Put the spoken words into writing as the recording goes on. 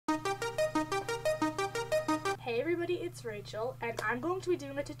Hey everybody, it's Rachel, and I'm going to be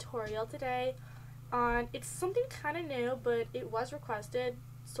doing a tutorial today on, it's something kind of new, but it was requested,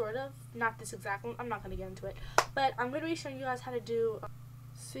 sort of, not this exact one, I'm not going to get into it, but I'm going to be showing you guys how to do,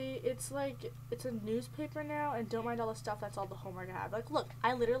 see, it's a newspaper now, and don't mind all the stuff, that's all the homework I have. Like, look,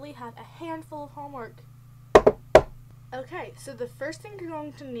 I literally have a handful of homework. Okay, so the first thing you're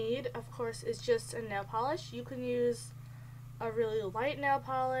going to need, of course, is just a nail polish. You can use a really light nail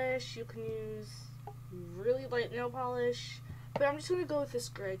polish, you can use really light nail polish, but I'm just going to go with this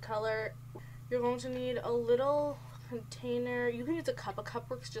gray color. You're going to need a little container. You can use a cup. A cup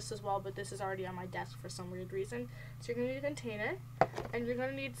works just as well, but this is already on my desk for some weird reason. So you're going to need a container, and you're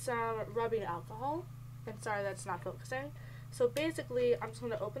going to need some rubbing alcohol. And sorry, that's not focusing. So basically, I'm just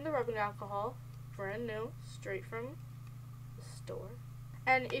going to open the rubbing alcohol, brand new, straight from the store.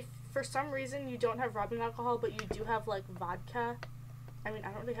 And if for some reason you don't have rubbing alcohol, but you do have like vodka, I mean,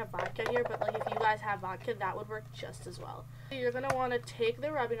 I don't really have vodka here, but like if you guys have vodka, that would work just as well. So you're going to want to take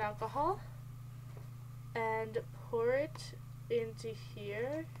the rubbing alcohol and pour it into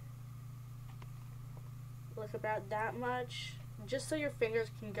here, like about that much, just so your fingers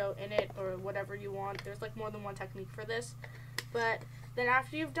can go in it or whatever you want. There's like more than one technique for this. But then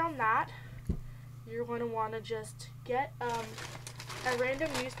after you've done that, you're going to want to just get a random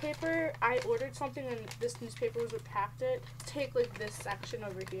newspaper. I ordered something and this newspaper was what packed it. Take like this section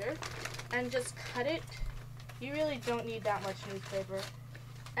over here and just cut it. You really don't need that much newspaper.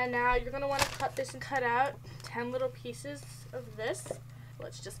 And now you're going to want to cut this and cut out 10 little pieces of this.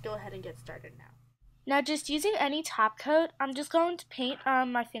 Let's just go ahead and get started now. Now just using any top coat, I'm just going to paint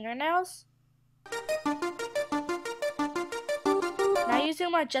my fingernails. Now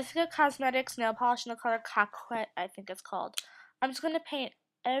using my Jessica Cosmetics nail polish in the color Coquette, I think it's called. I'm just going to paint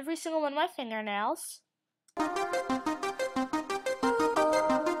every single one of my fingernails. Now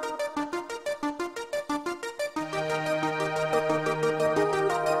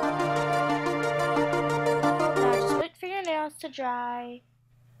just wait for your nails to dry.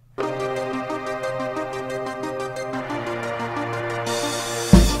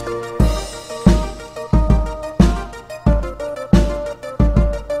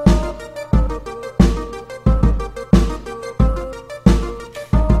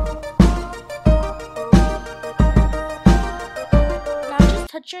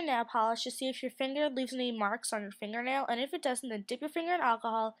 Touch your nail polish to see if your finger leaves any marks on your fingernail, and if it doesn't, then dip your finger in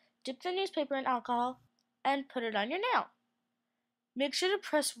alcohol, dip the newspaper in alcohol, and put it on your nail. Make sure to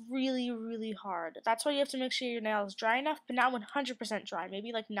press really, really hard. That's why you have to make sure your nail is dry enough, but not 100% dry,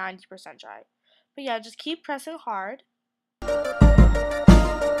 maybe like 90% dry. But yeah, just keep pressing hard.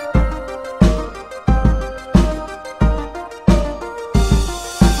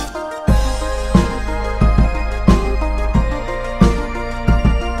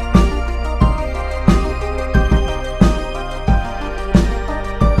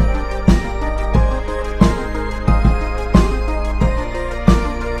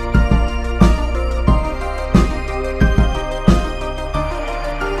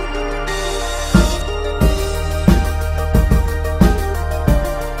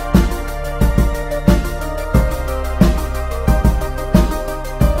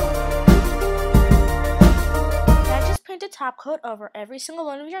 Top coat over every single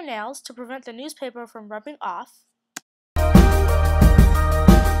one of your nails to prevent the newspaper from rubbing off. Okay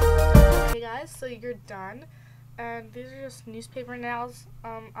guys, so you're done, and these are just newspaper nails.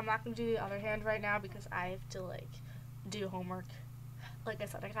 I'm not going to do the other hand right now because I have to like do homework. Like I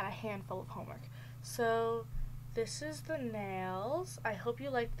said, I got a handful of homework. So this is the nails. I hope you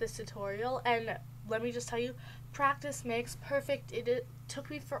liked this tutorial, and let me just tell you, practice makes perfect. It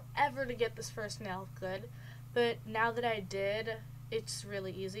took me forever to get this first nail good. But now that I did, it's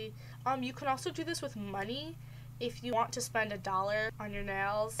really easy. You can also do this with money if you want to spend $1 on your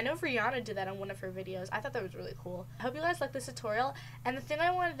nails. I know Rihanna did that on one of her videos. I thought that was really cool. I hope you guys liked this tutorial. And the thing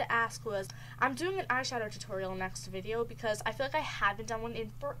I wanted to ask was, I'm doing an eyeshadow tutorial next video because I feel like I haven't done one in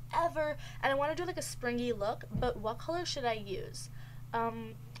forever. And I want to do like a springy look, but what color should I use?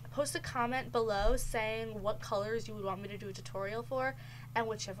 Post a comment below saying what colors you would want me to do a tutorial for, and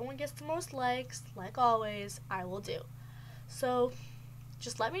whichever one gets the most likes, like always, I will do. So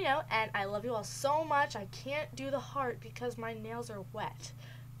just let me know, and I love you all so much. I can't do the heart because my nails are wet,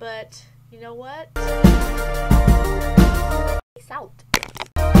 but you know what? Peace out.